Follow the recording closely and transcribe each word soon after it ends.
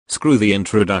Screw the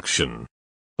introduction.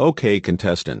 Okay,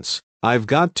 contestants, I've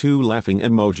got 2 laughing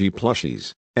emoji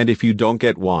plushies, and if you don't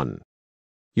get one,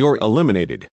 you're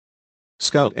eliminated.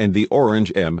 Scout and the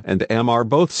orange M are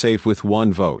both safe with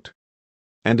 1 vote.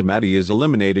 And Maddie is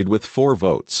eliminated with 4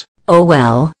 votes. Oh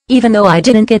well, even though I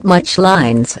didn't get much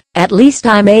lines, at least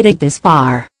I made it this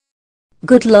far.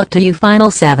 Good luck to you final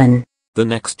 7. The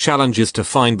next challenge is to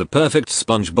find the perfect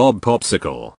SpongeBob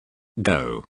popsicle.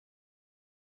 Go.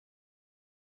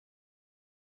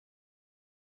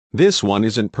 This one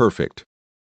isn't perfect.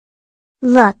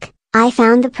 Look, I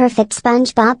found the perfect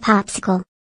SpongeBob popsicle.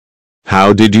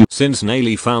 How did you? Since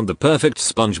Nayli found the perfect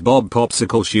SpongeBob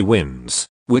popsicle, she wins,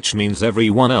 which means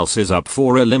everyone else is up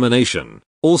for elimination.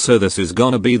 Also, this is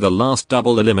gonna be the last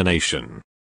double elimination.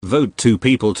 Vote 2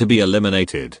 people to be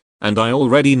eliminated, and I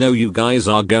already know you guys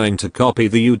are going to copy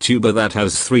the YouTuber that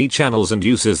has 3 channels and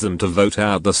uses them to vote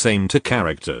out the same 2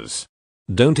 characters.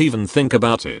 Don't even think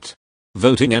about it.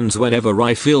 Voting ends whenever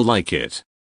I feel like it.